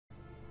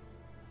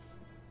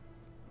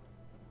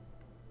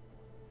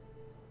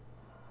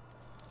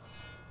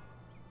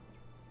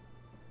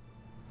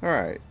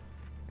Alright,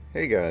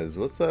 hey guys,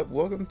 what's up?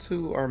 Welcome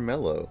to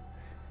Armello.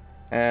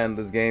 And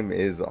this game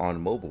is on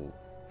mobile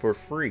for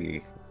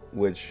free,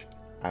 which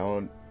I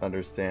don't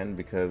understand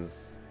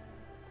because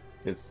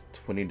it's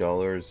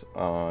 $20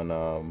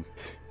 on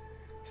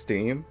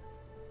Steam.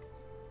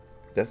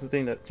 That's the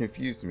thing that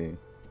confused me.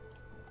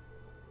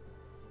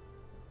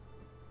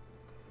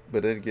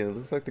 But then again, it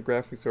looks like the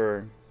graphics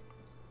are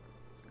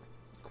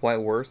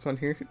quite worse on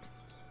here.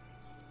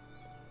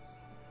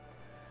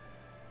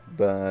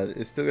 But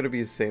it's still going to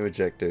be the same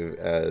objective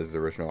as the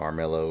original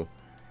Armello.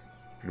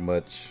 Pretty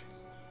much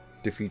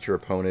defeat your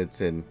opponents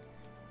and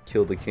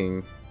kill the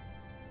king.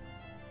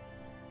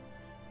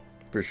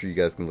 Pretty sure you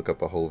guys can look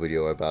up a whole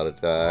video about it.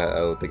 I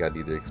don't think I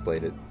need to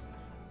explain it.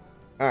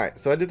 Alright,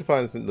 so I did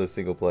find the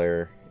single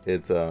player.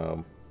 It's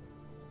out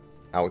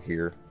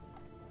here.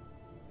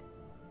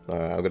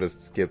 I'm gonna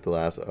skip the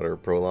last utter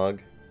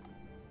prologue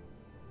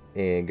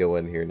and go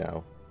in here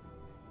now.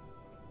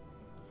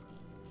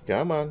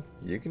 Come on,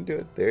 you can do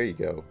it. There you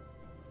go.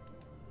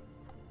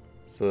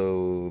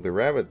 So the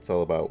rabbit's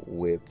all about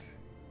wit.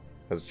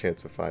 Has a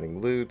chance of finding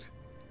loot.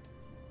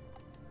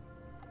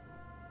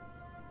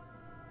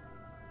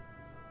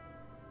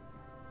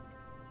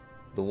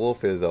 The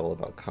wolf is all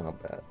about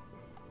combat.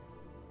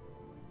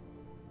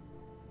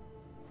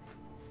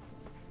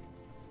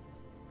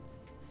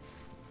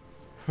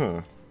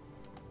 Oh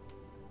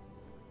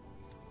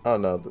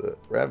no, the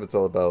rabbit's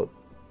all about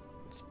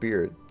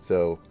spirit,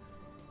 so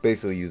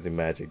basically using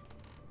magic.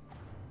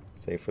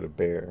 Same for the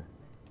bear.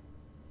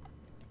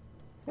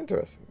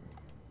 Interesting.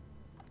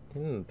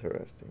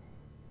 Interesting.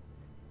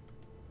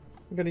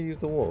 I'm gonna use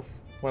the wolf.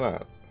 Why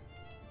not?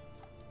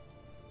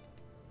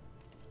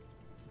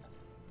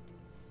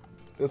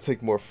 Let's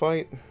take more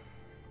fight.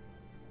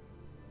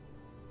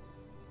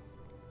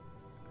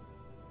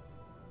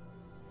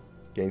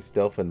 Gain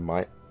stealth in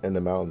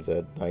the mountains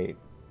at night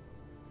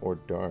or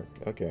dark.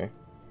 Okay.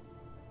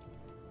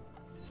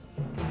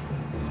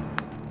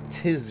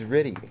 Tis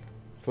ready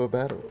for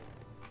battle.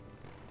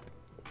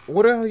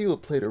 Wonder how you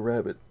would play the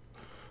rabbit.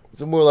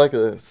 Is it more like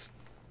a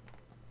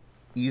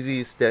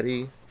easy,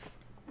 steady,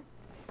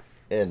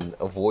 and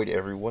avoid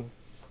everyone?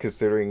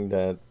 Considering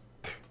that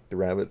the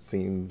rabbit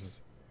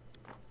seems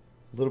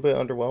a little bit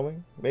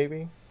underwhelming,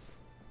 maybe?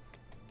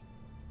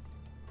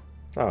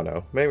 I don't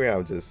know. Maybe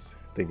I'm just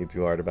thinking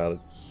too hard about it.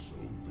 So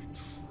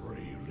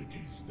betrayal it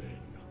is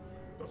then.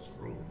 The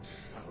throne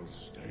shall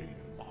stay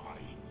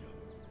mine.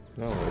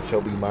 No, it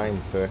shall be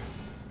mine, sir.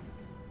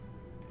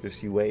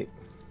 Just you wait.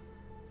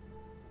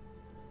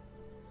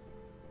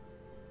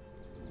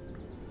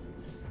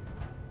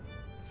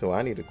 So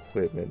I need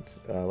equipment.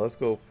 Let's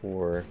go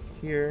for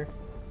here.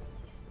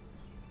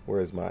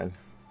 Where is mine?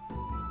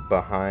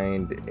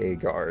 Behind a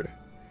guard.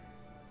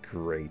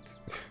 Great.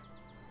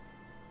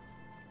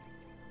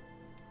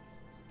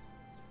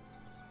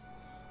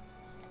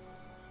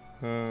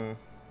 I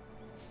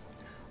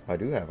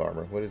do have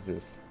armor. What is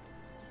this?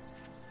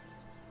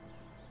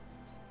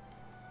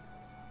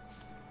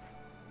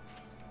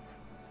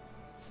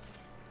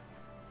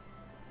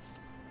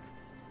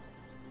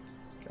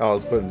 Oh, I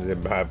was putting it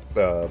in my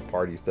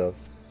party stuff.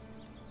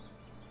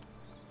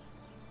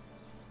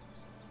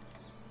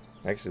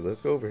 Actually,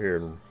 let's go over here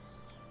and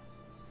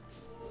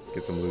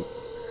get some loot.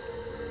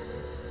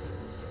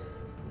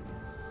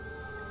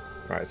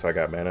 Alright, so I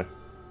got mana.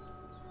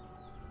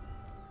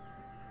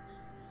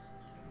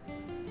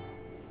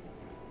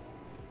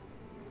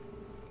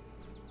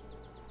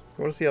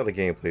 I want to see how the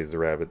game plays the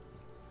rabbit.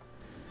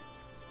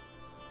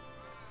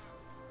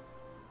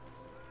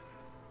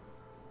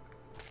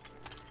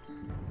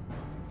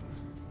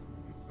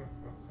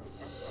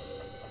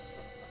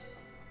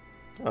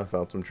 I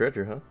found some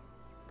treasure, huh?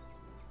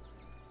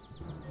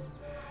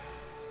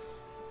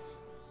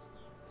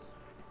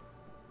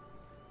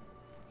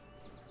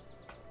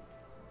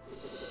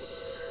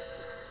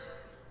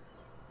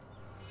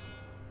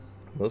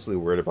 Mostly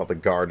worried about the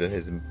guard and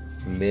his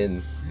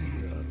men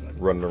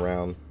running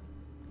around.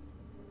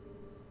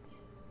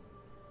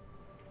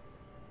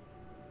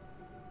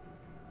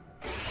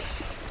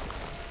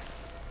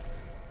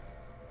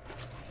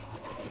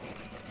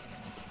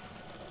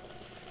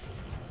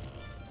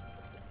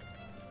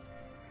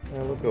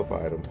 Let's go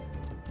fight him.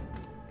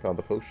 Found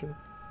the potion.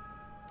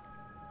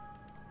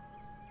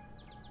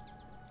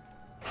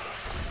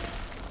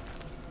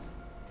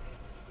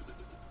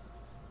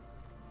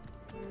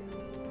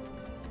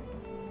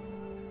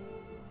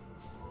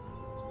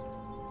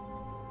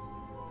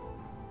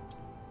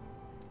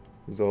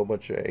 There's a whole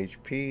bunch of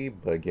HP,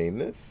 but gain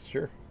this?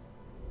 Sure.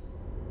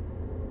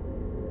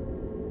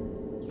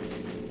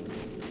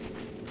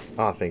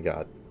 Ah, thank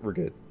God. We're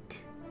good.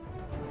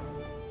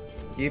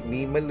 Give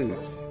me my loot.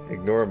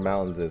 Ignore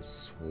mountains and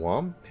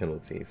swamp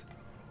penalties.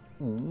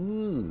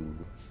 Ooh.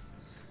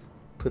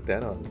 Put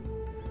that on.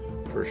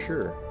 For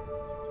sure.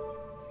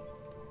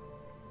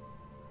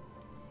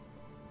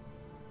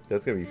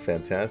 That's gonna be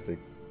fantastic.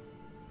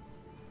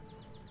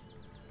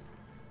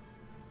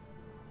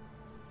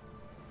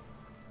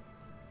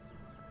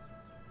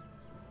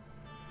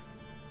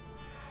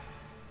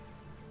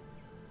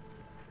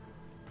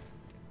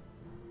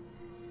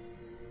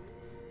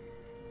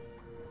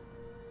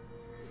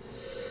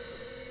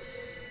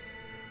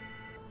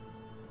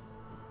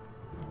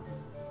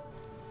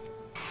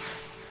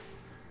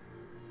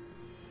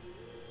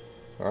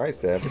 Alright,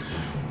 Savage.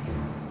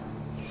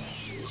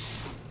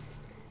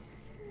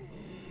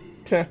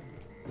 Teh.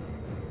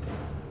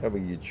 I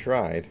mean, you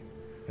tried.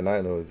 And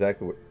I know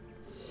exactly what...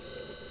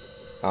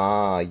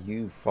 Ah,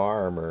 you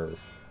farmer.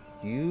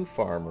 You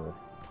farmer.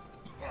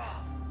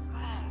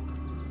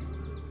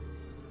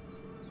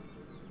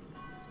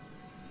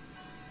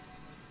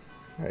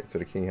 Alright, so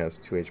the king has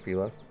 2 HP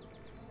left.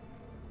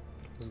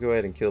 Let's go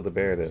ahead and kill the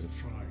bear then.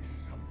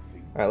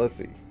 Alright, let's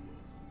see.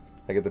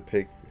 I get to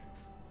pick...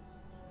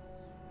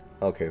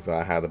 Okay, so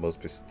I have the most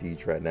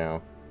prestige right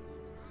now.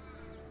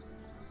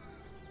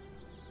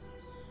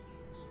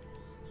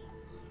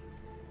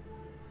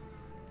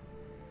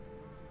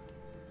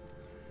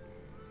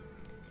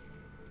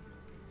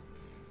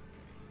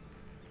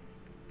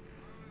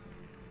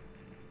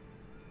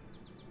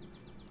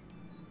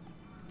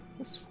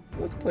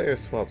 Let's player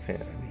swaps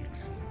hand.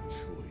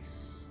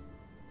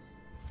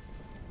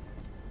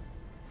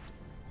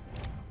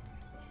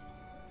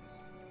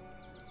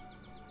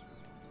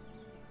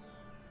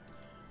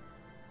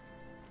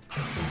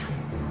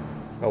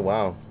 Oh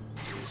wow.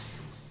 You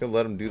gonna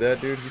let him do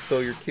that, dude? He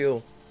stole your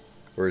kill.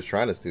 Or he's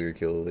trying to steal your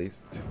kill at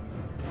least.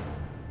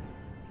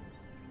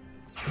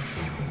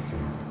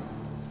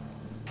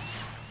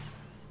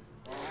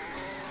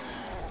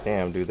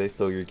 Damn, dude, they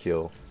stole your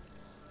kill.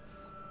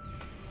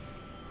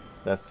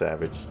 That's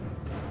savage.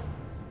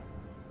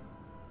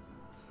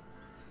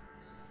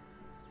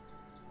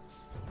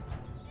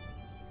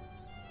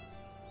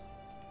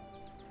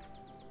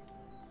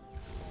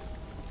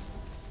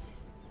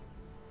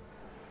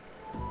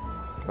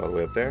 All the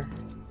way up there.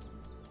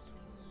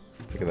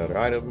 Take another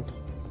item.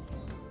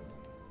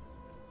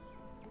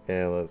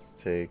 And let's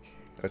take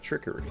a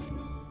trickery.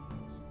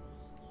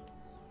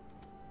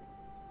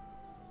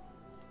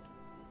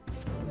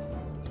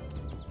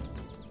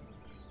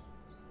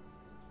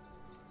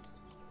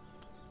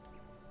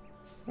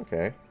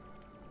 Okay.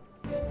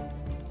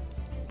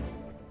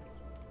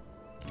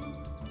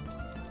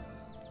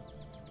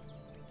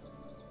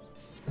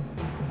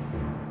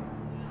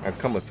 I'm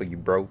coming for you,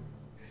 bro.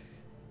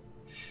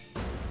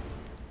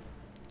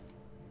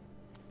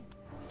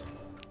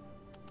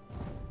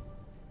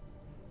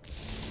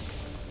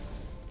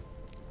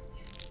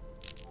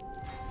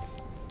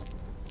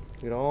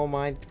 Get all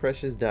my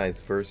precious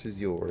dice versus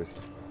yours.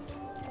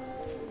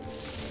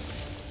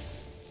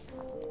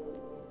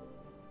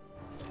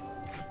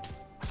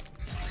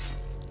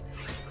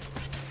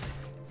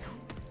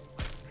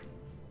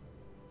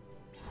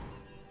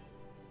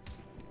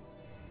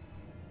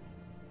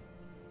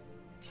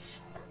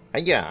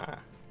 Hiya!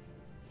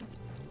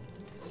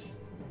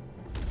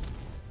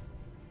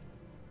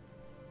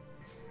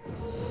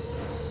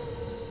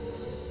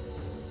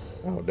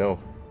 Oh no.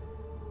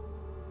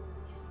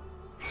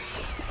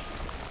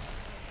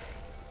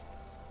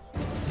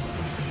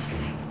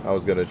 I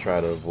was gonna try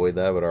to avoid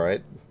that, but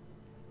alright.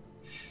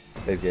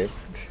 Thanks, game.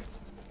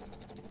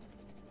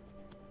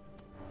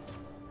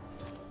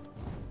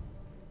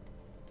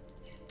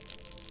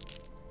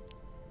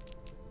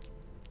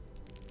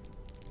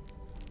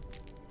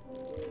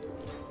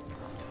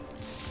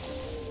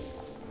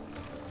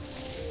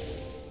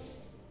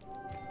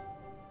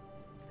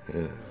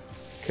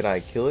 Could I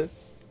kill it?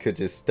 Could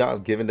you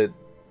stop giving it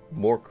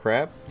more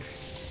crap?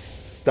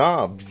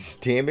 Stop!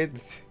 Damn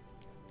it!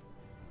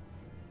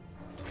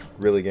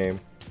 Really, game?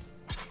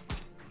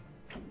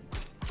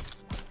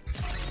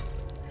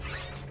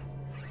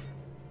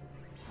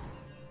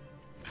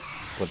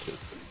 Bunch of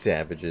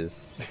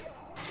savages.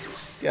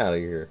 Get out of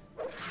here.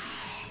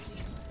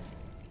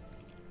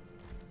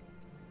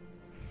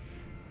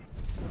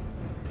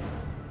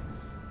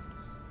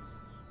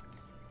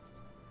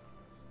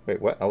 Wait,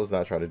 what? I was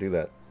not trying to do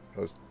that.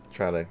 I was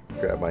trying to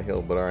grab my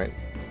hill, but alright.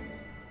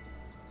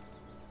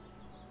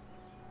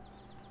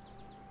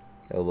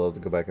 I would love to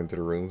go back into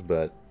the rooms,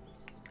 but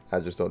I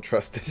just don't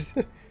trust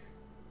it.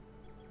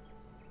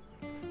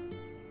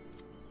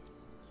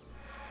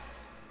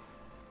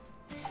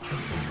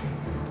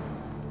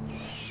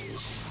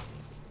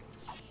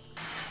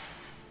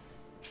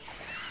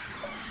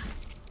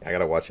 I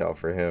gotta watch out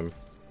for him.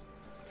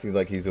 Seems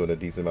like he's doing a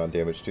decent amount of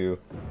damage too.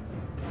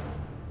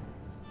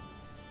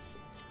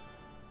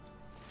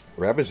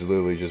 Rabbit's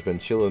literally just been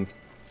chilling.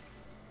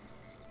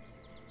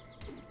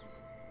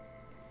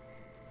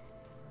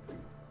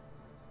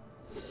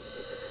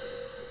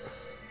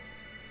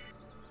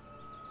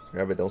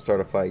 Rabbit, don't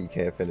start a fight you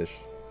can't finish.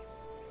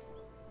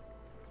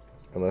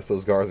 Unless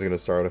those guards are gonna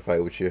start a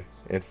fight with you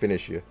and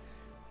finish you.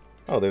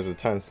 Oh, there's a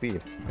ton of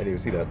speed. I didn't even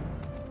see that.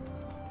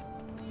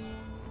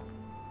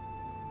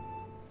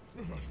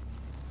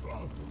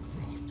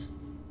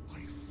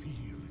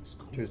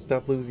 Dude,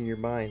 stop losing your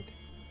mind.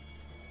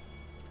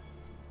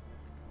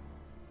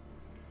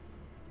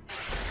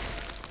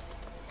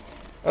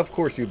 Of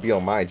course you'd be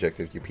on my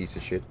objective, you piece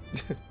of shit.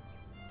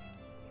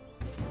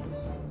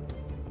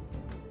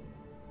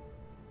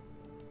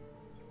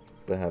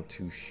 But I have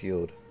 2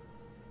 shield.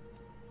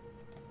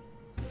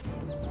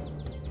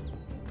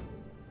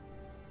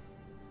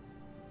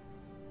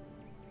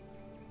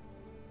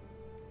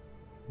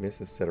 Miss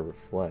instead of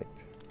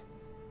reflect.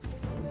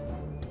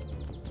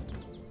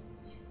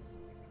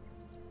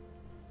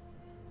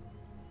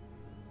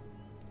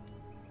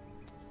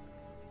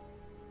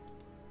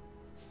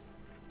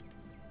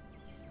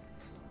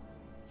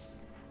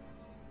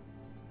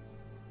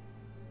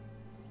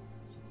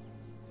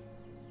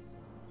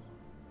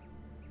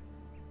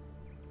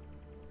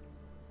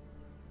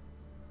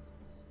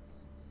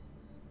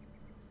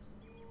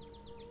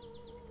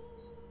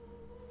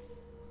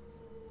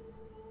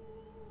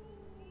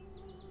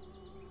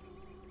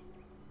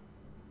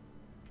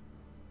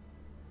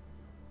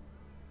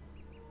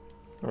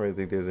 I don't really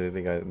think there's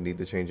anything I need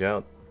to change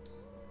out.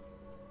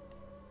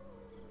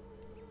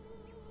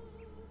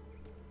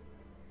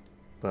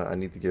 But I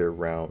need to get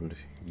around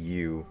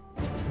you.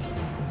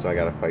 So I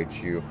gotta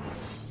fight you.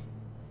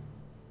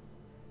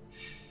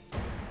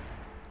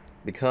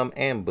 Become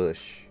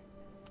ambush.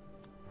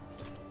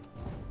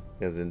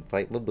 As in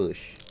fight my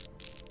bush.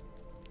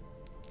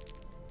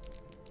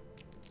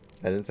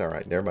 That didn't sound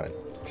right. Never mind.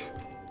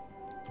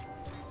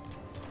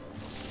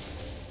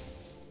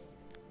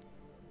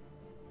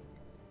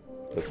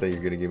 Let's say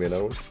you're gonna give me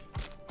another one.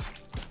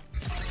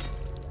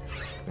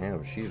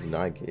 Damn, she did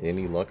not get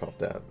any luck off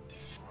that.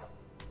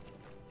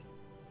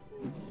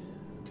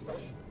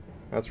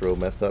 That's real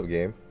messed up,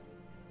 game.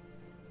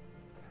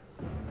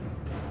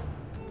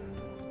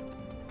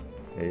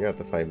 Yeah, you have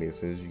to fight me as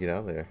soon as you get out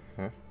of there,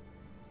 huh?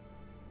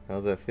 How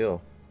does that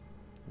feel?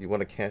 You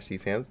want to catch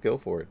these hands? Go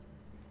for it.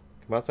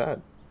 Come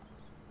outside.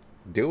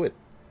 Do it.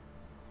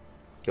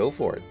 Go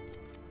for it.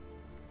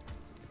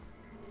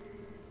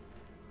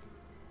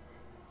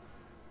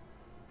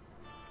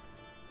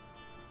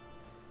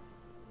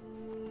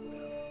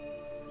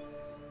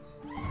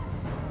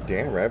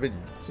 Damn, Rabbit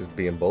just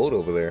being bold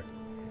over there.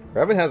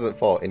 Rabbit hasn't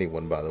fought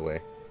anyone, by the way.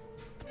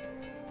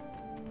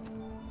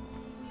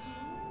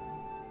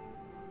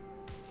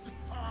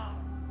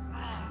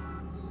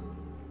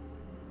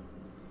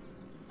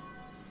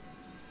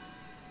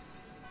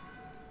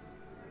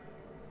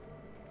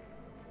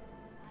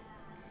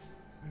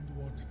 And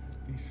what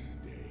this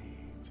day?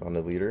 So I'm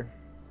the leader.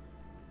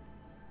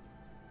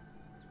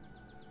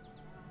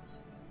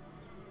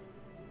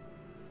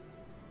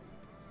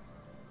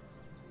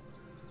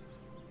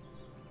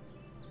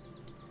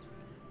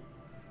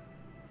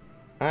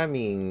 I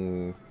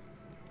mean,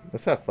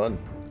 let's have fun.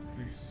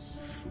 This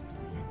should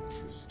be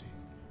interesting.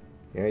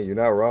 Yeah, you're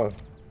not wrong.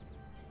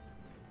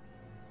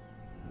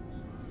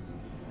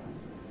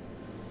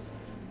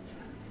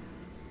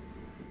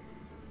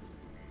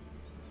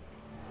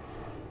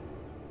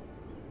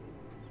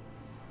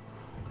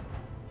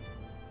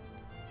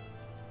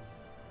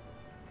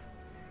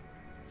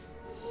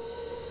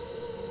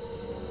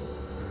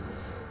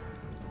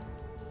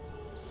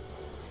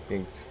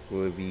 Things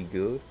will be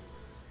good.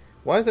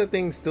 Why is that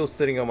thing still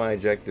sitting on my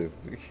objective?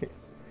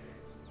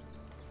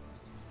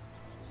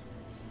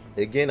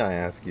 Again, I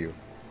ask you.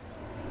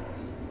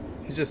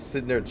 He's just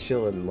sitting there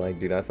chilling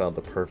like, dude, I found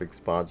the perfect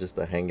spot just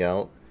to hang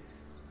out.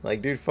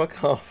 Like, dude,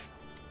 fuck off.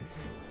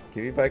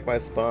 Give me back my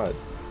spot.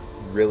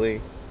 Really?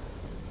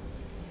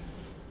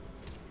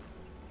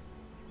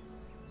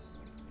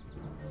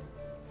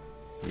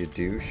 You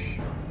douche.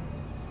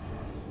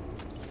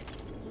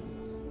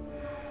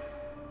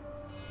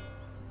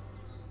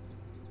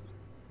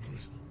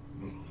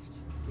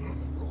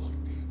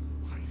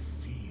 I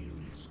feel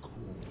it's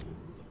cool.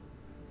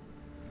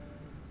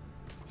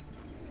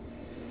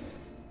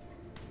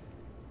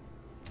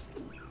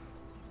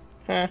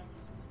 Huh.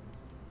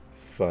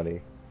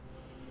 Funny.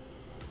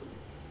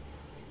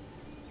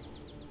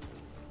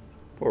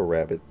 Poor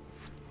rabbit.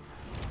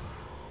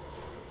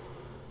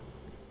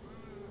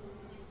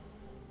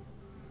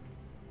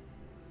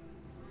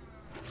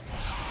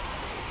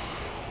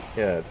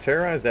 Yeah,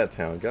 terrorize that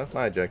town. Get off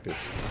my objective.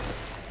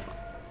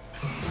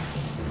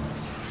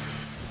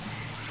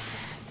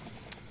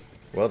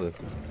 Well done.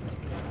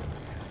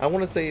 I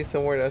want to say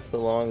somewhere that's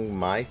along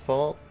my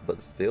fault,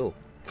 but still.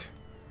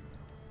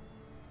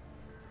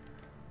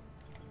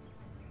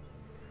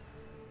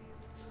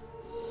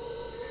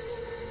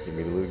 Give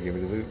me the loot, give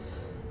me the loot.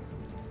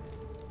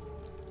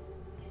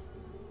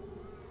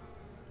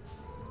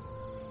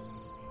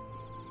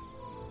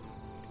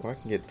 Or I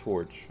can get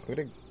torch. I'm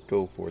gonna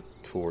go for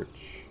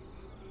torch.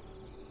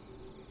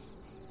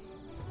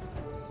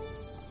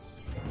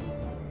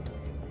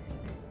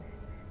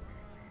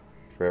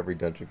 For every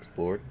dungeon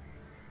explored.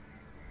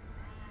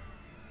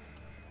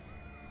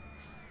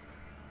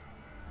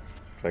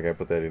 If I gotta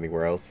put that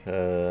anywhere else,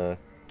 I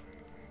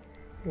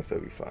guess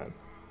that'll be fine.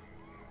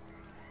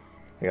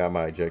 I got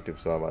my objective,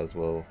 so I might as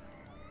well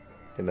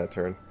end that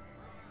turn.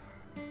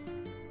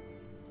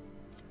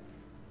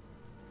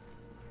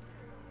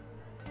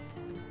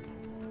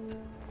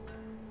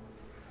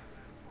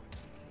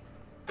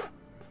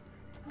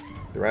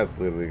 The rat's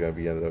literally gonna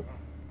be ended up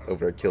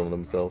over there killing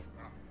himself.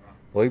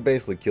 Well, he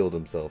basically killed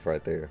himself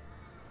right there.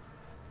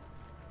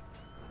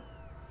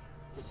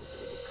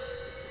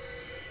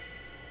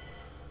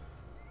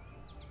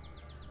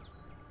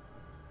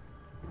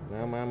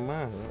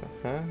 My,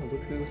 huh?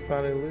 Look who's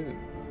finding loot.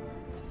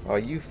 Oh,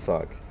 you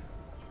fuck.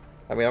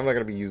 I mean, I'm not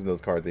gonna be using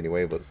those cards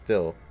anyway, but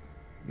still.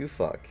 You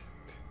fuck.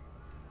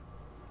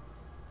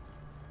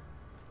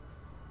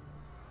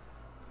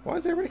 Why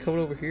is everybody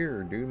coming over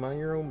here, dude? Mind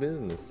your own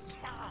business.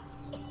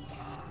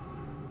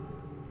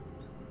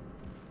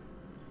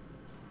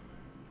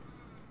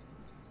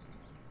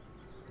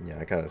 Yeah,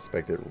 I kind of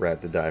expected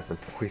Rat to die from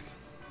poison.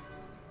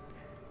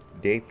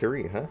 Day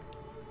 3, huh?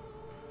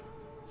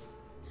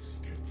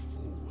 Step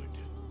forward,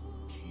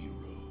 hero.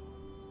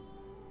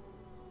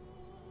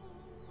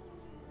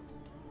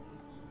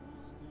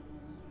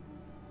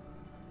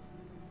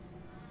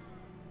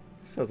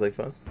 Sounds like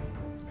fun.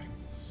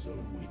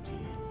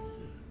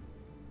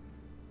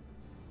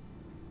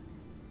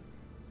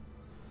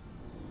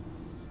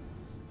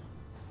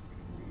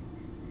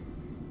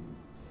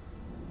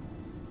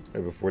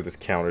 Right before this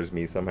counters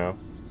me somehow.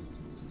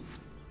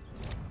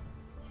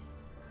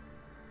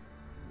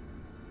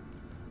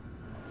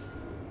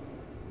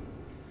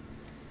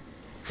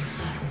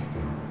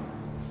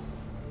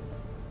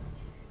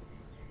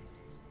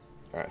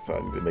 Alright, so I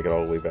need to make it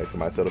all the way back to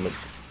my settlement.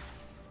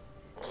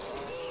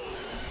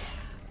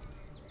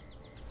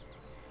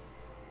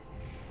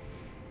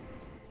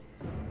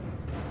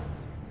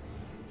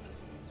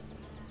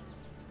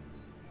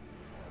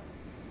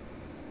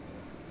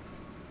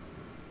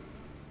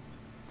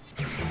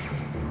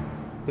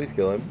 Please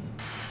kill him.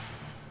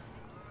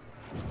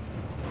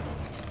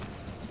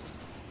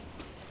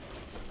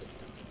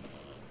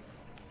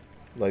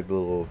 Like the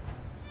little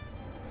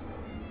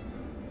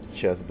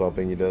chest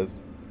bumping he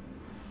does.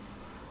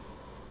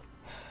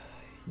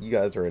 You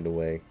guys are in the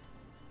way.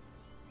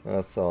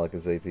 That's all I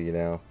can say to you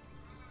now.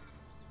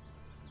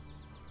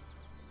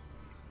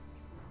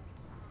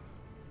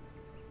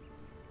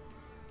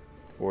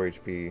 Four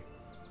HP.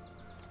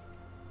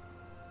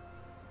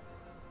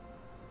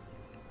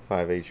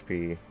 5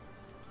 HP.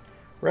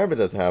 Rabbit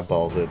doesn't have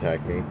balls to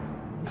attack me.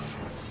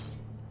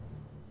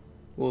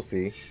 We'll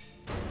see.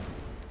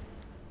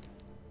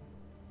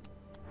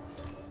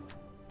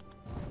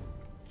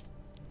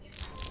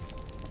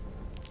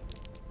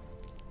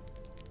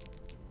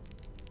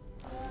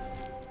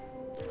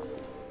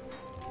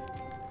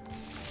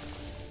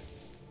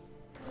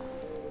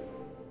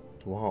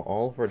 Wow,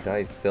 all of our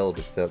dice failed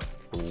except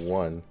for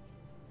one.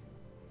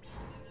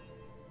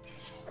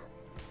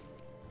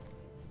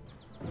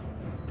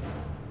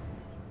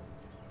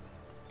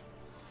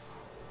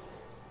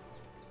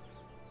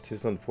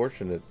 Tis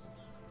unfortunate.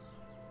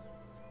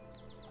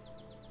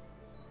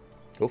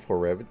 Go for it,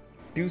 Rabbit.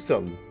 Do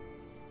something.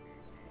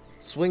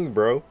 Swing,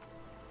 bro.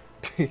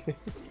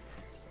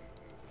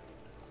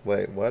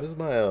 Wait, why does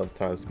my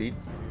time speed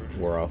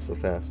wear off so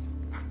fast?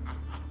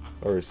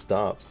 Or it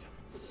stops?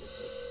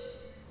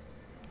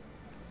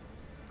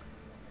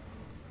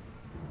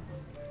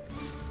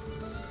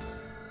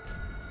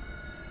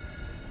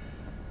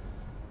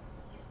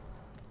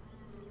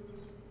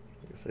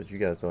 Like I said, you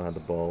guys don't have the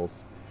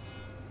balls.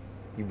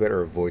 You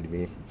better avoid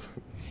me.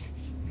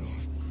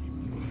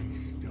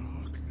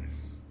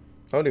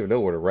 I don't even know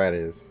where the rat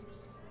is.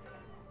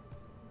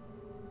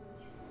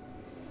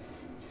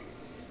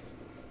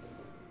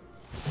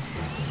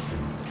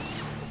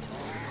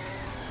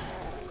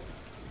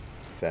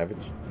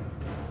 Savage.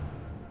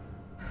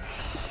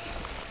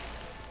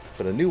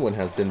 But a new one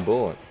has been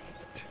born.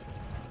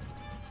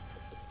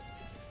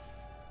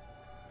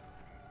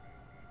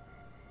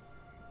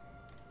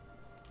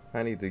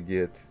 I need to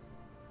get...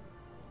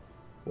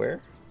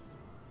 Where?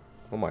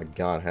 Oh my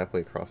god,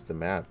 halfway across the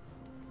map.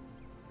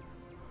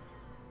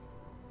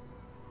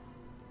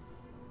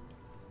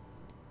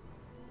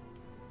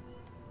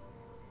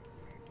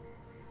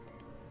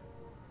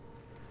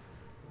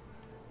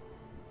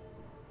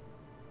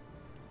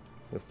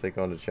 Let's take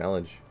on the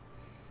challenge.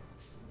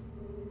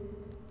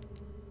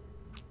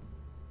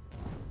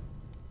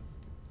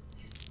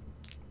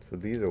 So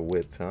these are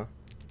wits, huh?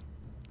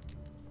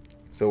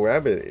 So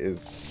Rabbit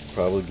is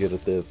probably good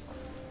at this.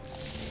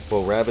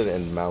 Well, Rabbit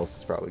and Mouse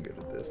is probably good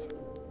at this.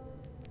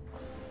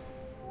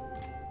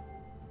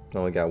 I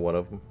only got one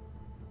of them.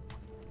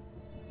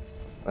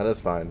 Oh, that's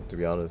fine, to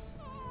be honest.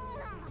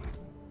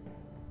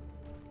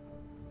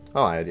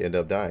 Oh, I end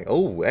up dying.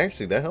 Oh,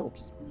 actually, that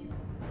helps.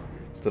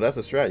 So that's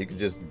a strat. You can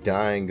just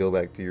die and go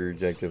back to your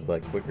objective,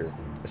 like, quicker.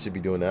 I should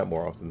be doing that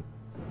more often.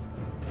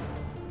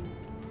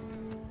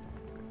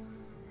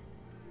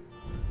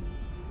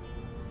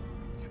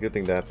 It's a good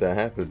thing that that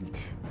happened.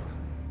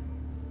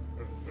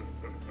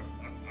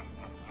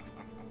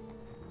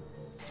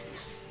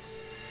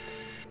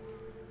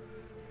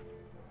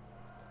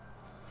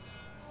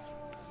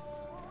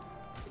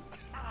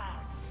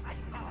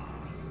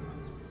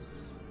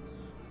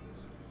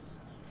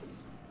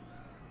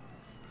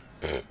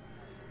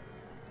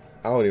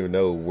 I don't even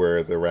know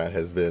where the rat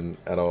has been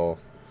at all.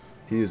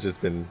 He has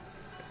just been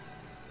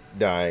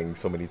dying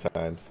so many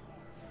times.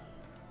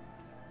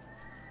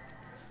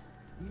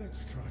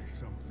 Let's try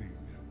something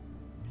new.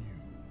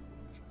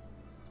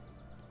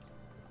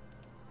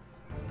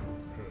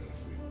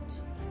 Perfect.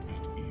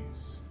 It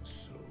is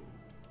so.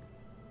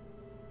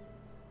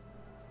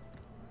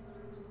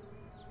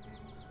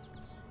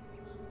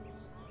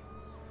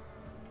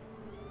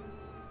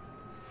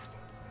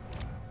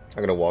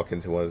 I'm gonna walk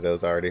into one of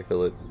those. I already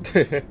feel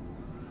it.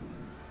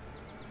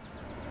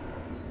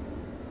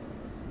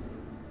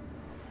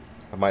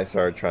 I might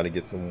start trying to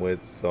get some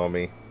wits on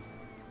me.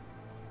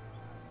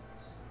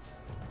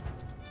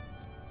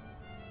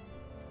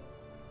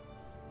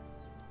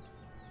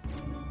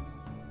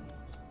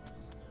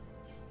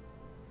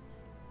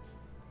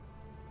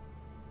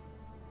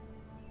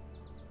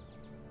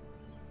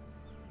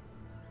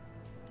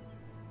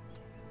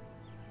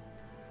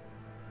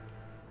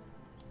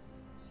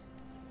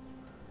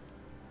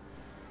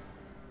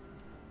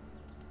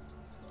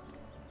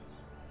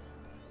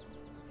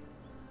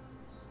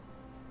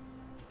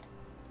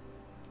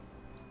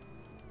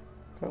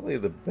 Probably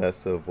the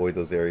best to avoid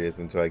those areas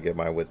until I get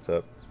my wits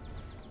up.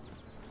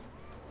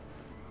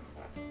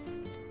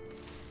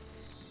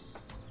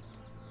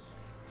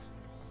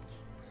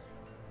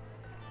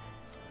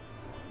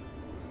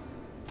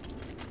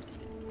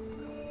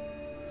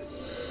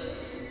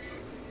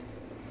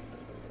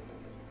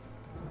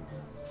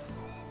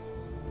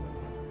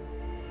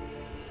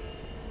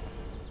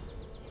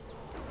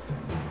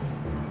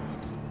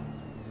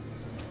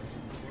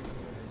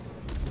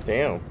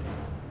 Damn.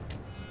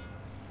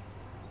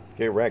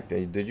 Get wrecked.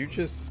 Did you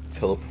just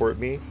teleport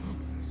me?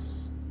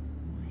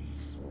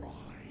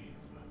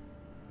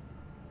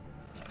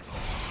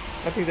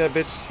 I think that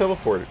bitch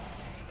teleported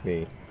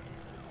me.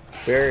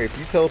 Barry, if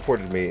you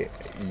teleported me,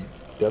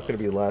 that's gonna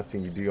be the last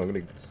thing you do. I'm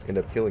gonna end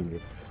up killing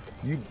you.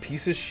 You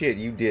piece of shit,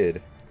 you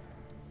did.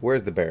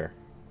 Where's the bear?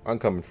 I'm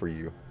coming for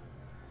you.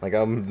 Like,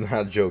 I'm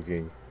not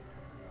joking.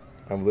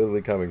 I'm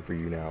literally coming for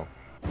you now.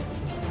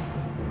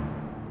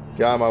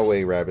 Get out of my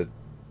way, rabbit.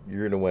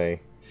 You're in the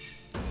way.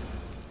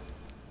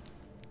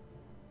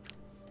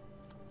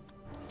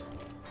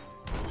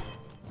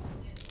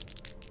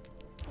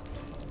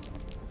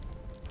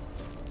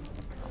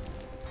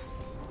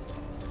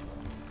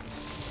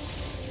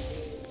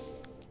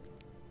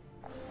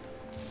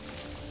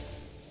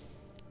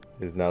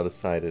 Is now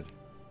decided.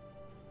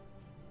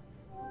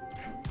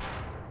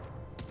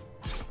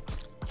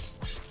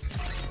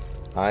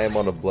 I am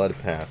on a blood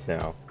path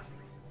now.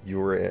 You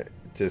were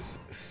just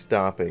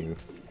stopping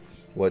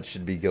what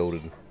should be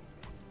goaded.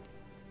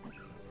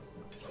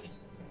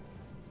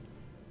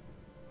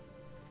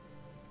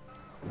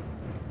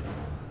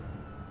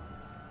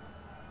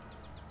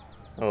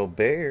 Oh,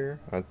 bear,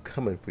 I'm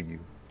coming for you.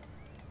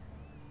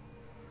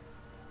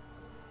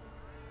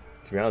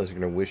 To be honest,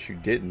 you're gonna wish you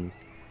didn't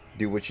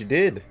do what you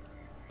did.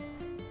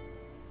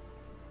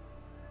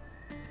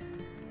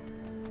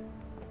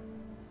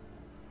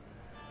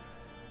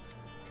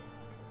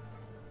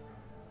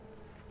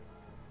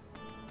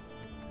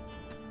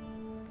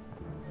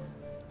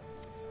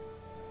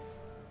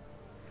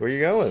 Where you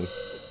going?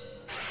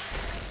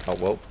 Oh,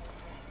 well.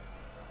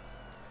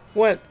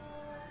 What?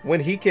 When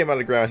he came out of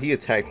the ground, he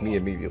attacked me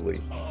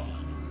immediately.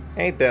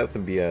 Ain't that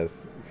some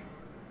BS?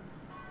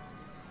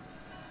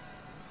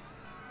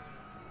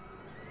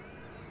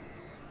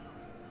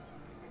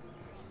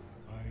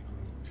 I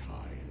grew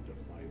tired of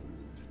my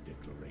old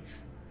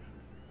declaration.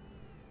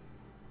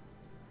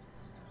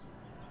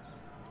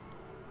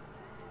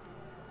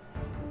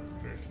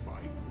 Let my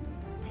rule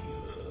be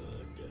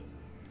heard.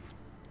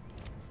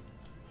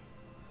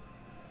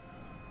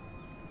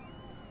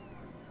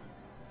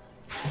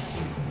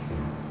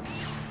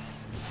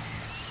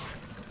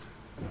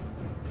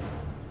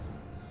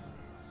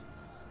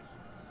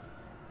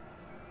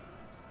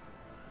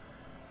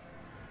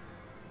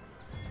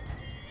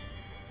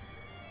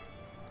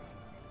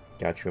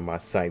 Got you in my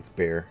sights,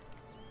 bear.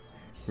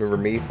 Remember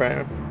me,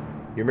 fam?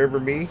 You remember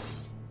me?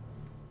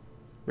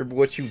 Remember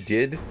what you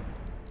did?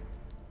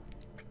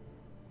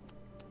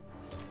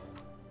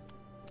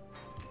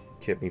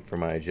 Kept me from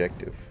my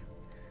objective.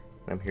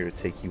 I'm here to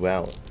take you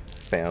out,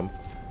 fam.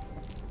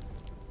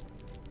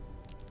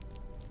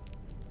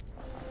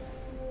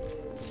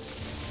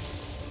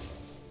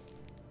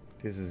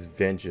 This is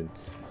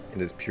vengeance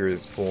in its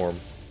purest form.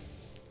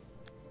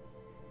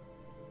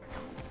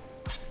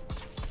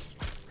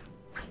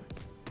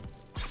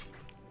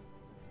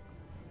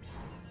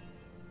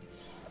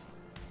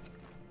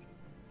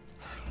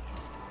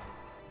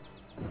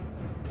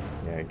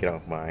 Yeah, get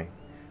off my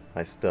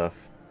stuff.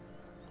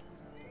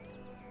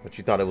 What,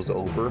 you thought it was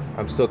over?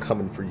 I'm still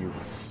coming for you.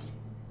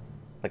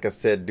 Like I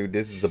said, dude,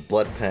 this is a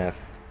blood path.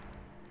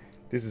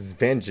 This is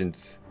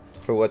vengeance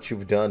for what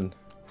you've done.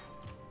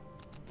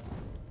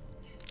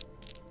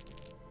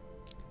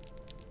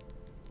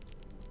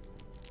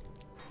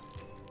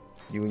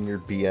 You and your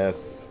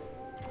BS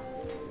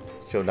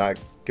shall not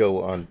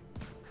go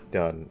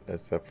undone,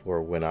 except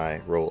for when I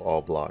roll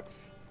all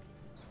blocks.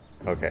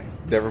 Okay,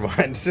 never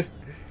mind.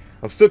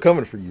 I'm still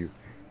coming for you.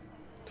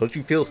 Don't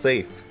you feel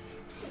safe?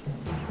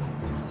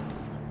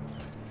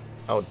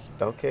 Oh,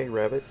 okay,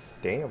 rabbit.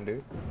 Damn,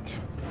 dude.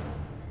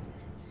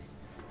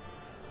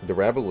 The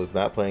rabbit was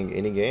not playing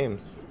any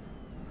games.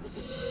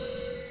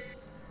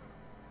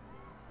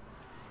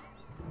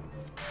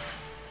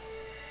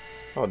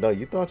 Oh no,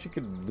 you thought you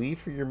could leave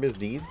for your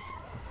misdeeds?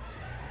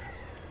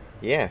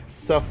 Yeah,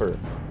 suffer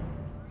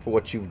for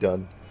what you've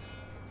done.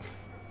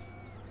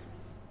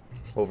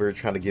 Over here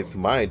trying to get to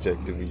my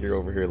objective, and you're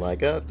over here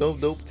like,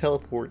 nope,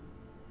 teleport.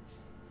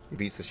 You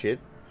piece of shit.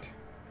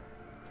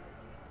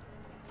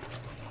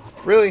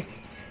 Really?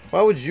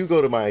 Why would you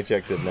go to my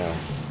objective now?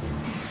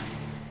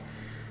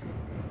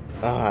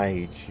 I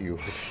hate you.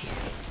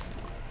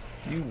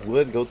 You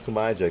would go to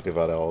my objective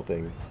out of all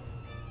things.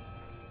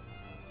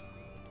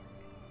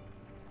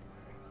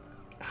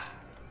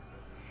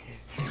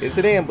 It's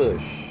an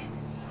ambush.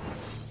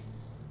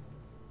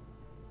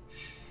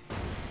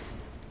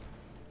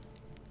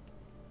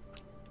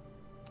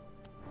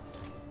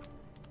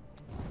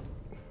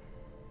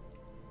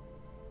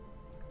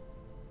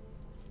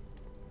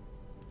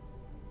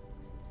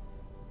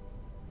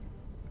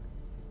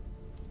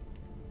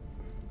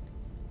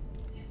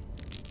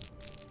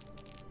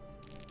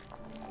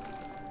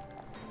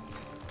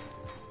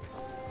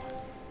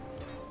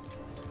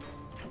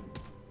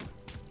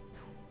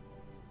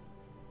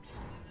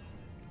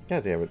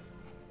 God damn it.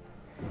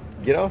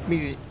 Get off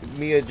me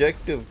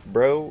objective,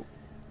 bro.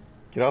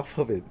 Get off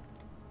of it.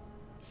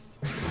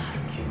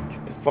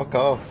 Get the fuck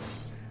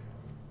off.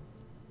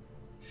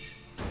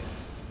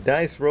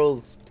 Dice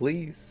rolls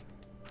please.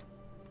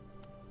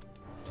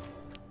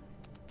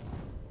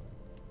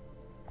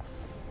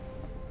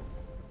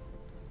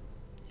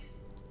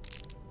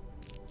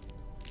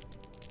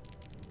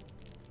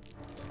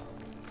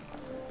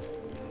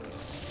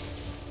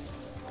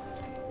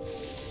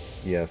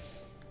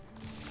 Yes.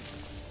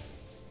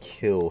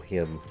 Kill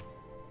him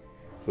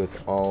with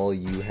all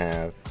you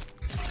have.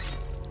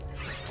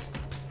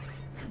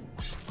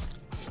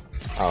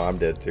 Oh, I'm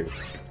dead too.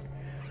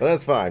 But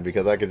that's fine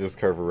because I could just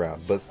curve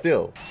around. But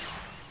still,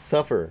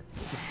 suffer.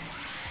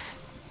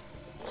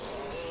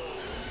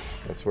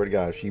 I swear to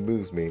God, if she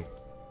moves me,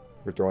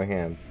 we're throwing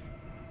hands.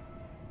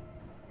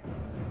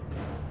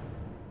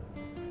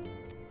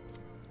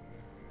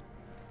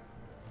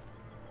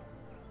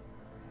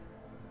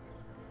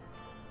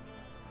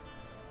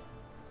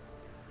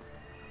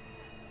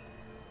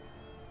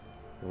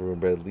 Everyone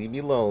better leave me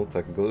alone so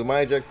I can go to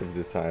my objective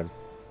this time.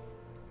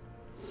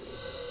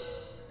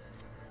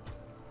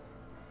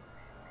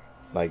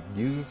 Like,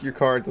 use your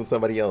cards on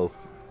somebody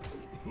else.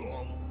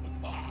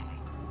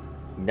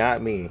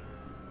 Not me.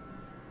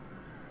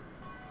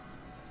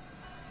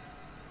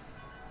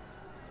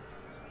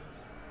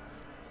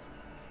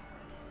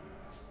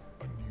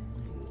 A new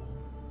law?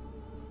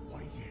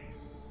 Why, yes.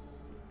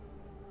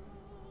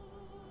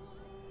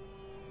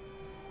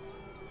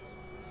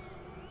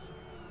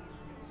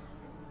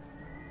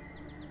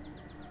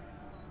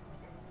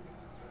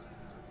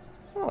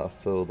 Oh,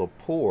 so the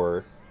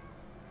poor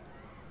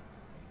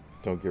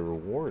don't get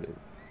rewarded.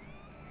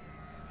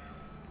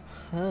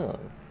 Huh.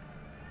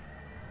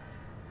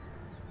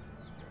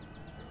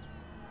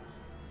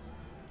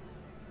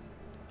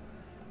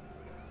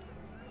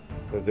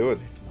 Let's do it.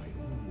 Let my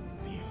rule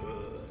be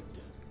heard.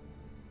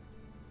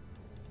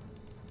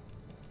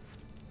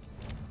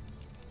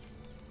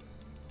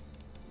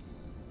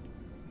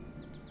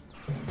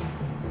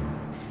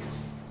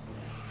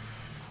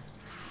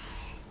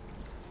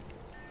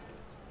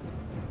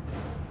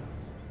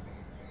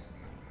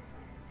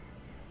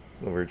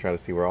 We're trying to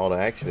see where all the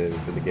action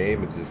is in the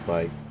game. It's just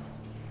like,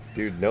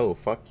 dude, no,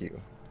 fuck you.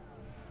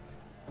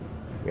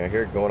 Yeah, I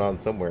hear it going on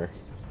somewhere.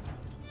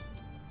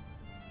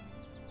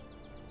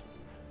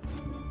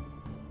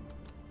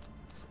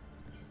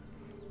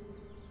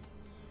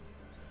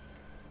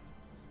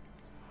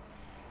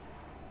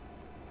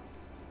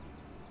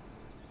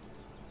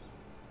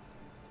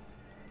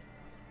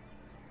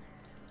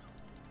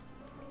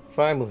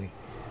 Finally,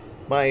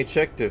 my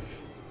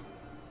objective.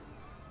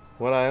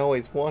 What I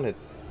always wanted.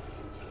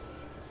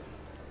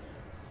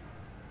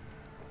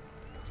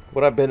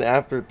 What I've been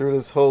after through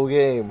this whole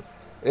game.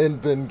 And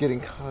been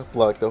getting cock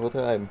blocked the whole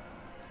time.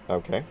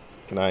 Okay.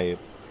 Can I...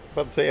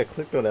 about to say I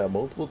clicked on that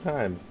multiple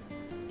times.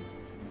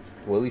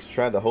 Well, at least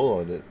tried to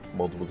hold on it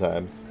multiple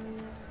times.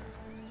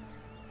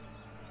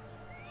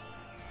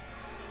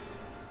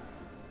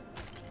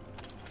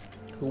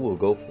 Who will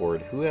go for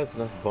it? Who has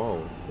enough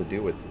balls to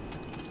do it?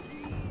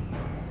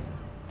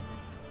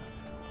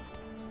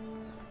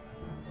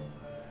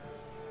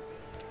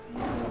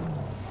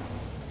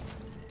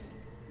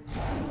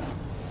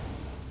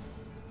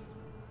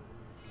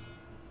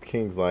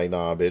 King's like,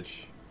 nah,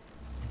 bitch.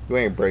 You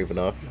ain't brave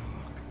enough.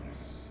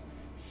 Darkness,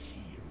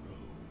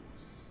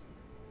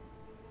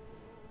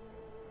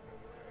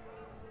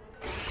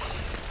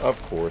 heroes.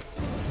 Of course.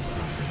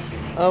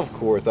 Of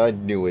course, I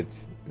knew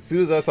it. As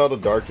soon as I saw the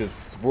darkness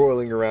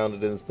swirling around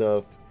it and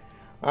stuff,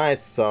 I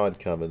saw it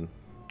coming.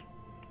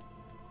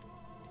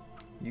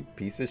 You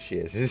piece of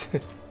shit.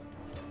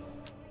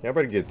 I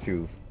better get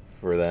 2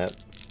 for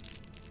that.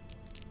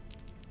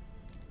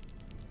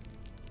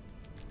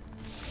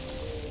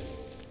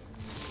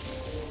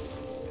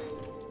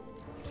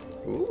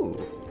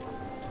 Ooh.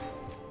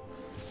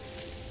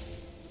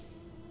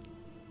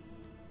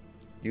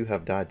 You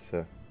have died,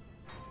 sir.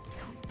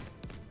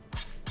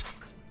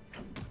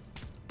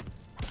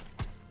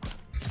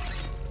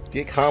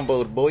 Get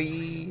comboed, boy.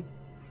 You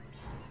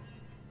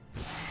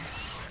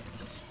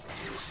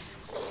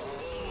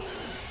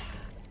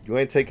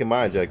ain't taking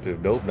my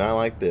objective. Nope, not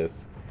like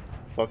this.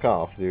 Fuck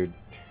off, dude.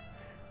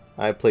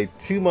 I played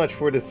too much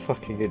for this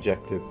fucking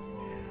objective.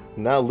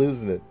 I'm not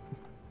losing it.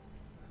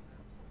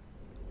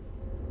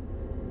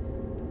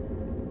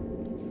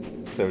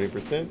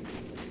 70%?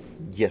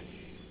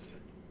 Yes.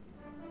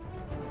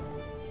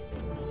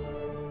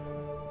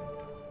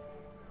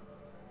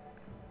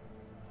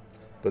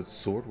 But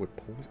sword with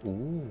poison?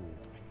 Ooh.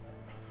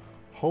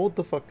 Hold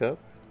the fuck up.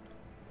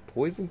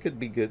 Poison could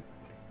be good.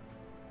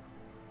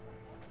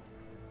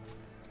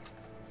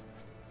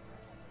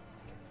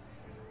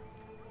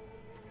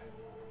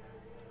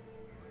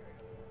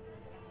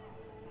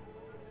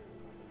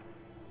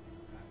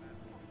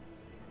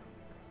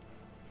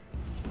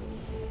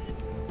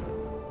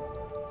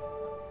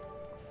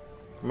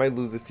 I might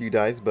lose a few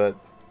dice, but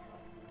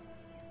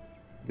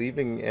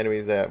leaving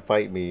enemies that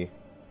fight me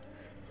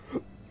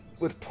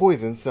with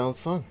poison sounds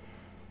fun.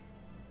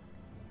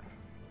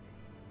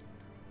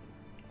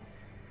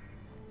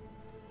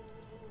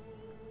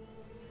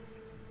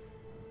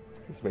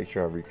 Let's make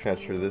sure I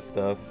recapture this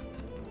stuff.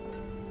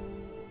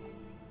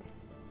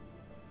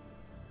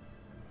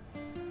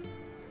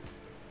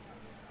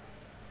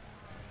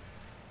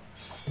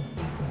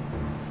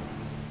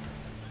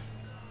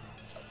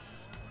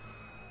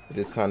 It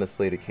is time to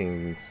slay the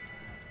king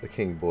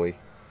boy.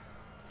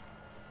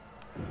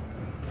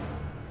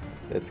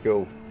 Let's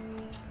go.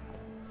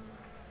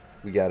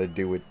 We gotta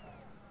do it.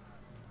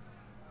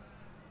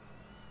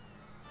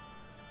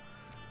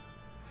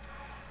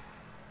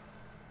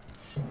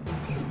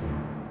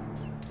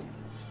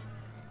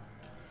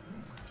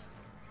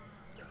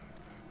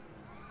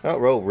 Oh,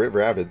 roll, rip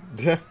rabbit.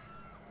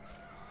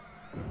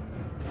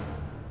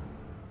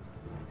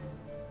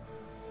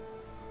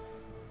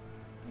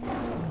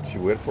 She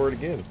went for it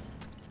again.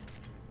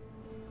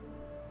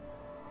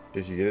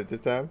 Did she get it this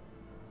time?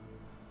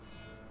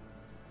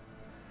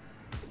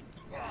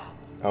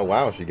 Oh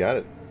wow, she got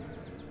it.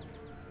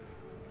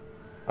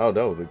 Oh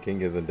no, the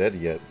king isn't dead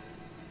yet.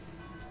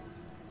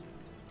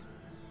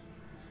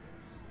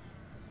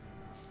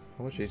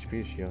 How much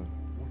HP is she on?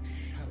 What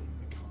shall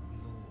become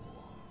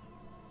law?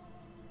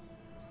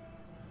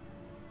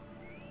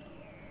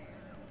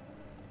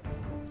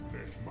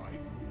 Let my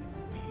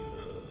rule be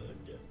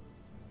heard.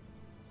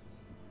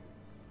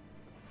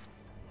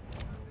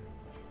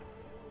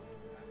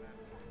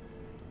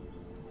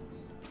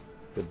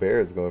 The bear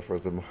is going for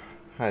some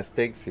high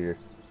stakes here.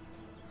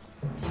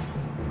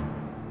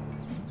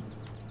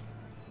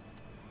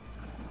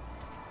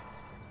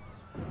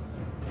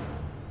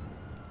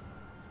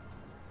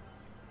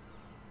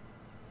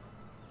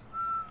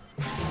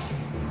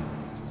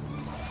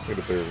 We're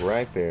gonna put it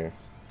right there,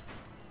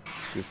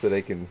 just so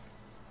they can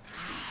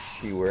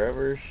see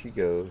wherever she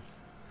goes.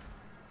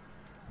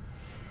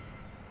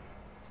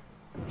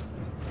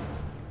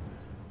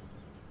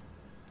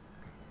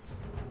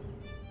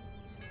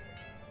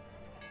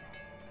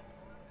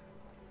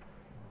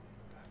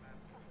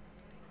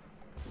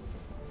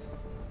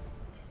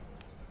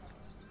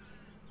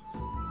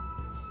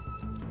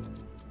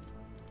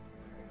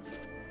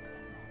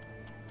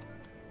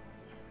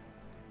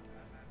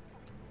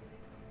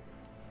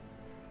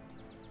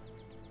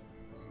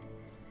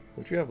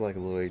 Don't you have like a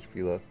little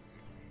HP left?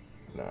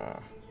 Nah.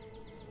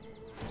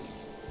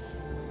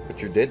 But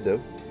you're dead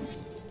though.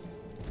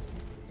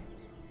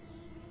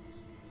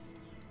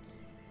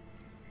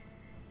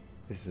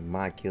 This is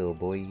my kill,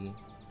 boy.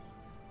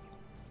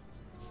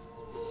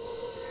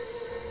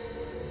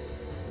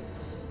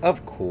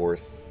 Of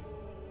course.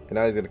 And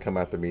now he's gonna come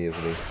after me,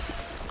 isn't he?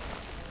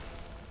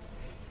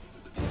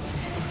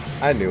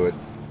 I knew it.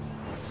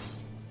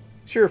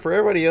 Sure, for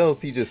everybody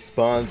else, he just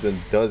spawns and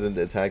doesn't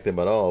attack them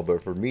at all.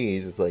 But for me,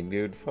 he's just like,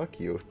 dude, fuck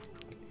you.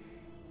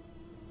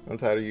 I'm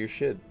tired of your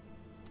shit.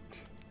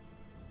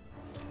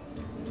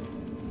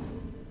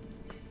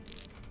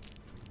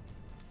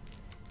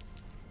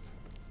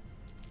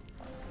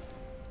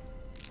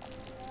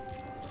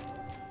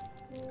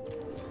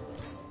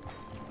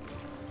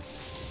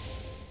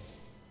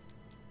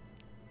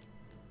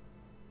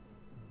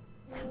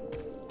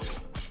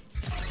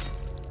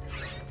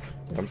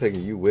 I'm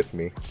taking you with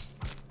me.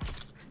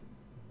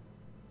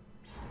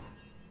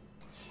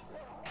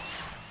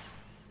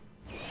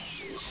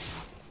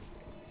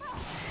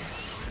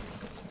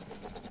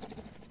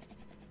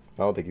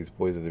 I don't think he's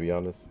poisoned, to be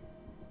honest.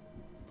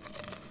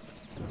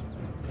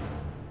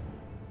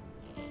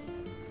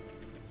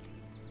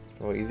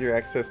 Oh, easier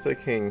access to the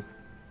king.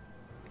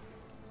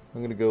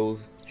 I'm gonna go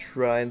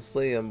try and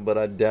slay him, but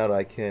I doubt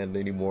I can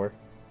anymore.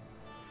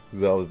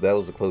 That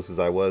was the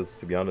closest I was,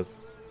 to be honest.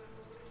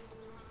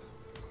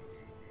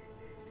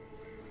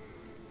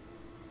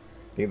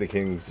 I think the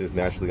king's just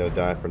naturally gonna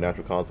die for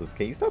natural causes.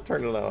 Can you stop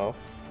turning that off?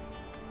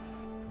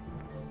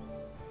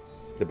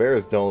 The bear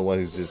is the only one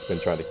who's just been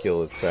trying to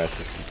kill as fast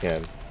as she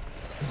can.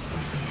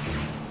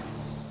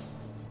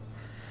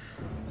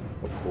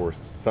 Of course,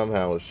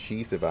 somehow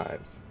she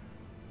survives.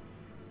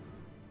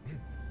 The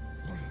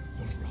rot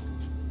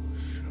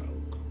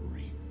shall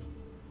creep.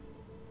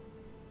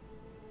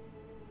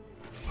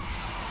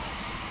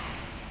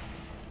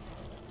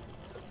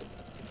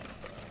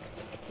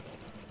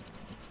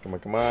 Come on,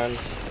 come on.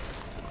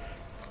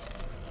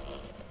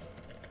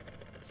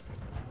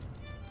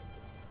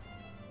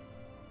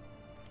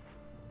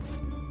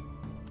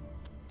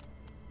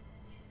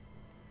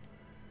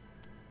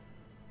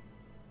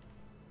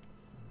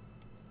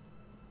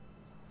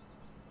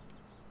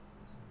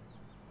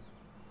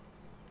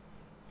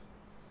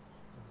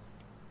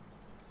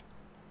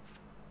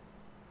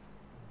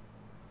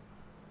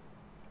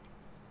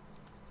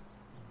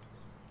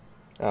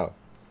 Oh,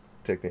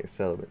 technical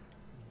settlement.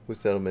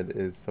 Whose settlement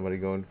is somebody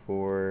going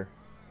for?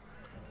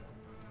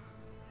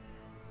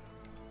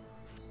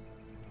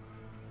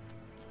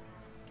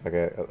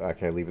 Okay, I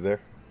can't leave it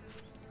there.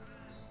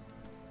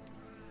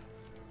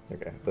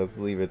 Okay, let's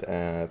leave it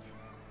at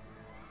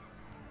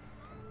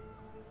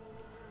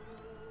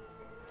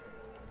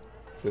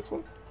this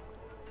one.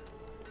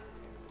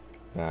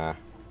 Nah.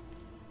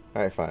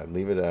 Alright, fine.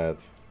 Leave it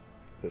at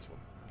this one.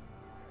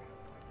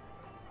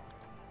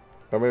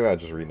 Or maybe I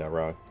just read that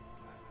wrong.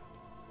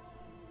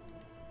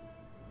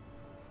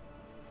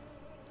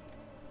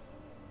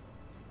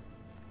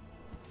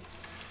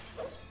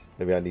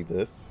 Maybe I need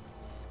this.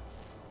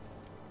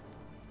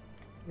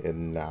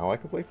 And now I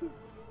can place it?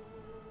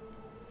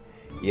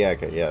 Yeah,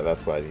 okay, yeah,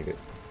 that's what I needed.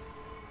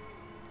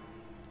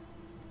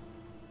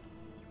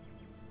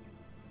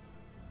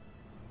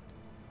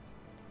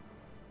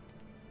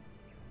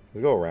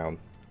 Let's go around.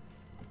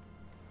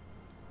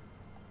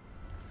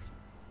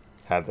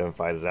 Have them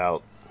fight it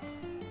out.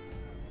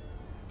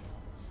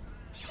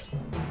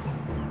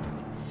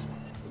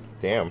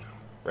 Damn.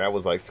 Rat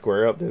was like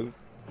square up, dude.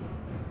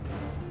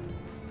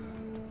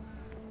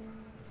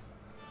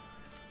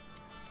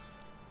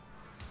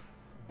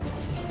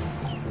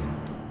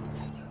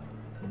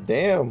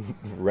 Damn.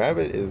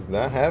 Rabbit is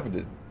not having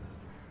it.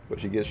 But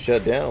she gets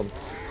shut down.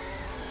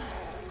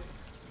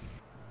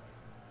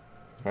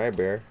 Alright,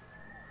 Bear.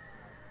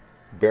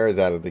 Bear is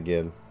at it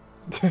again.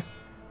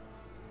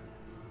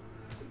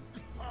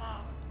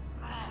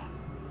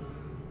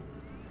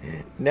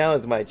 Now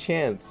is my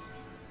chance.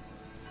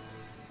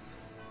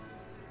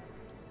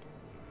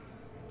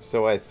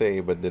 So I say,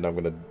 but then I'm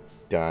gonna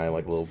die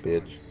like a little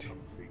bitch.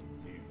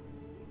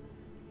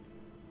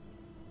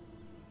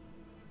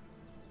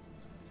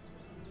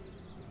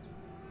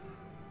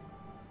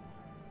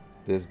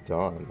 This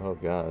dawn, oh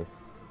god.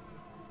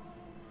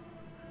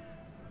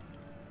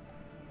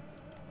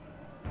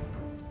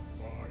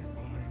 By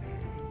my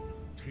name,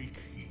 take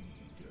heed.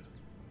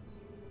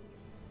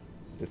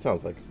 This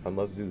sounds like fun.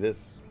 Let's do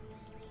this.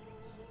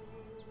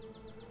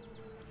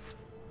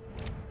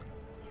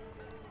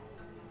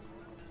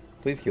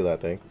 Please kill that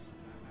thing.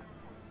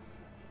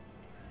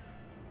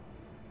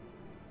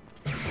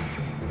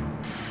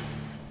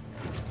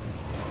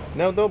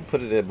 No, don't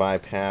put it in my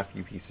path,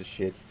 you piece of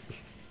shit.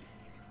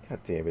 God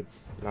damn it.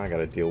 Now I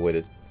gotta deal with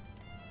it.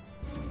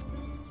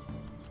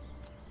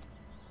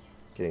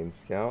 Gain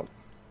scout.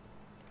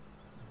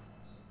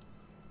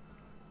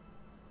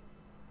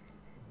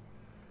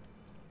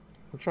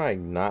 I'm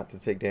trying not to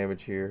take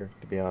damage here,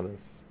 to be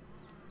honest.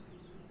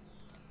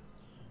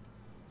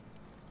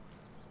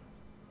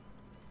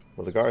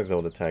 Well, the guards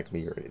don't attack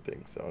me or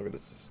anything, so I'm gonna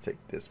just take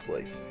this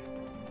place.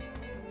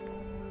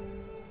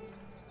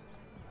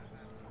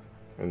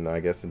 And I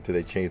guess until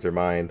they change their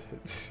mind.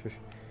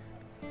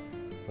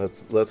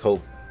 Let's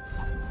hope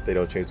they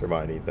don't change their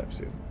mind anytime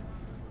soon.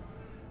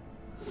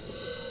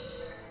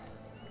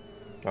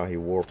 Oh, he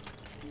warped.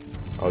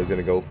 Oh, he's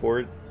gonna go for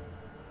it?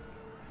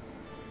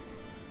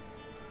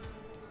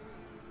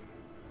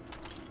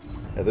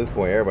 At this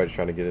point, everybody's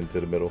trying to get into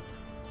the middle.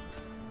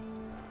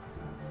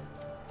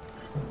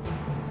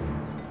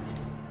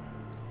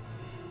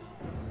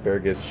 Bear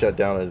gets shut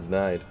down and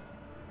denied.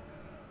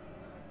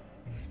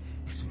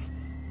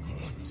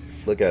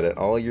 Look at it.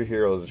 All your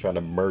heroes are trying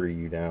to murder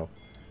you now.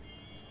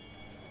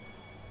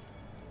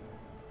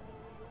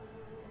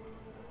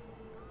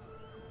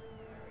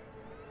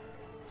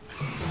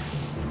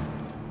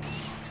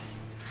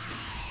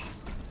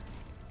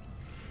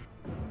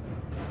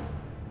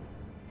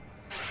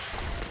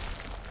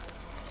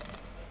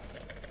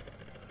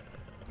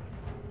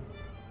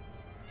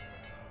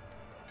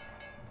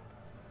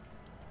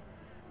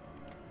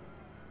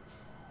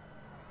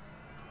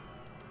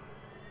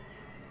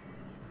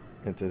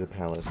 Into the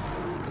palace.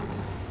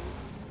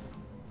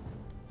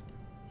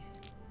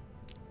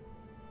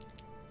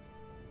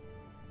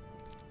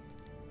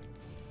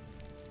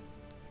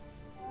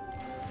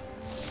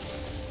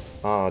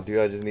 Oh, dude,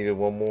 I just needed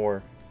one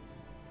more.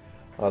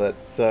 Oh,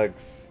 that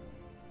sucks.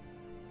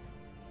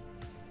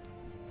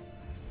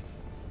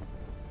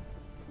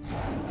 Are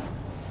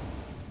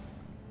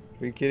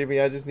you kidding me?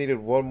 I just needed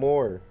one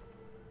more.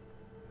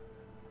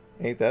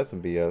 Ain't that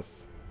some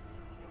BS?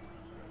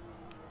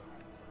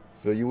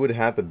 So you would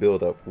have to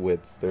build up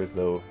wits. There's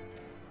no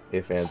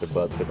ifs, ands, or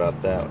buts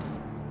about that.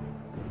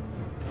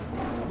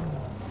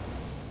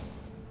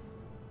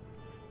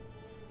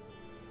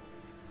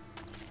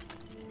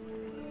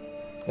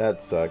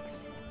 That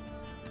sucks.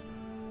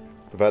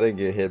 If I didn't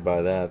get hit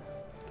by that,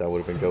 that would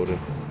have been golden.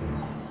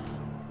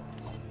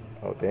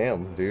 Oh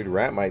damn, dude,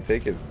 Rat might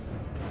take it.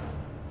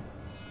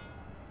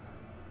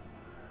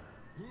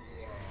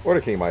 Or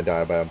the king might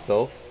die by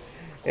himself.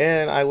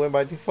 And I win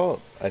by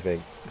default, I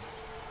think.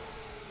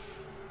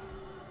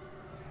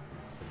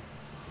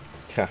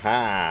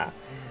 Haha!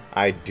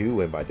 I do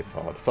win by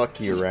default. Fuck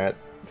you, Rat.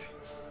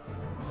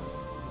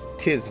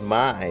 'Tis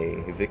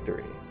my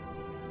victory.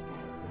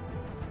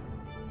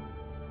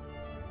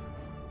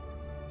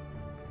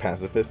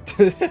 Pacifist.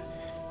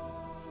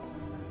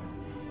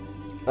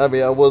 I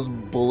mean, I was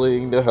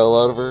bullying the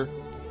hell out of her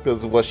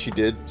because of what she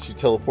did. She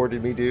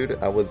teleported me, dude.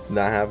 I was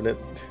not having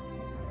it.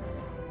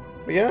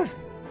 But yeah,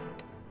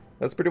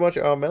 that's pretty much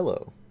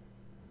Armello.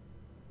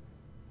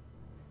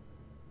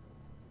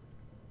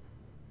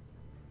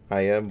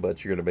 I am,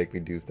 but you're gonna make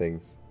me do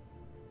things.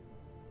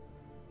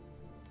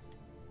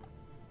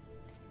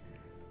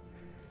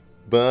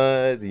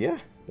 But yeah,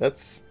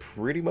 that's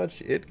pretty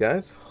much it,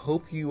 guys.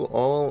 Hope you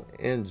all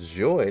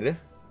enjoyed.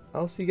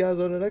 I'll see you guys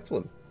on the next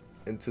one.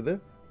 Until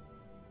then,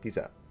 peace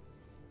out.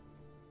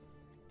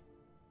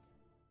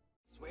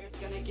 Swear it's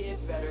gonna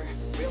get better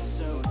real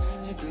soon.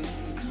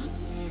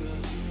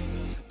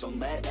 Don't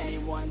let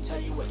anyone tell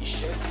you what you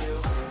should do.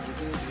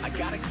 I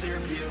got a clear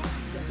view.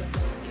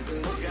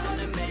 We're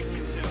gonna make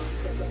it soon.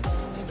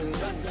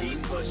 Just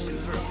keep pushing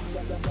through.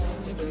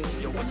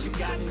 You're what you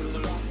got to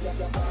lose.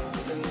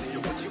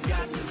 You're what you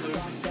got to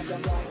lose.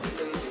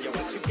 You're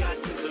what you got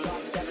to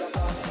lose.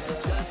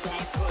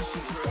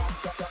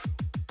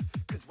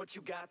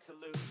 got to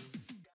lose?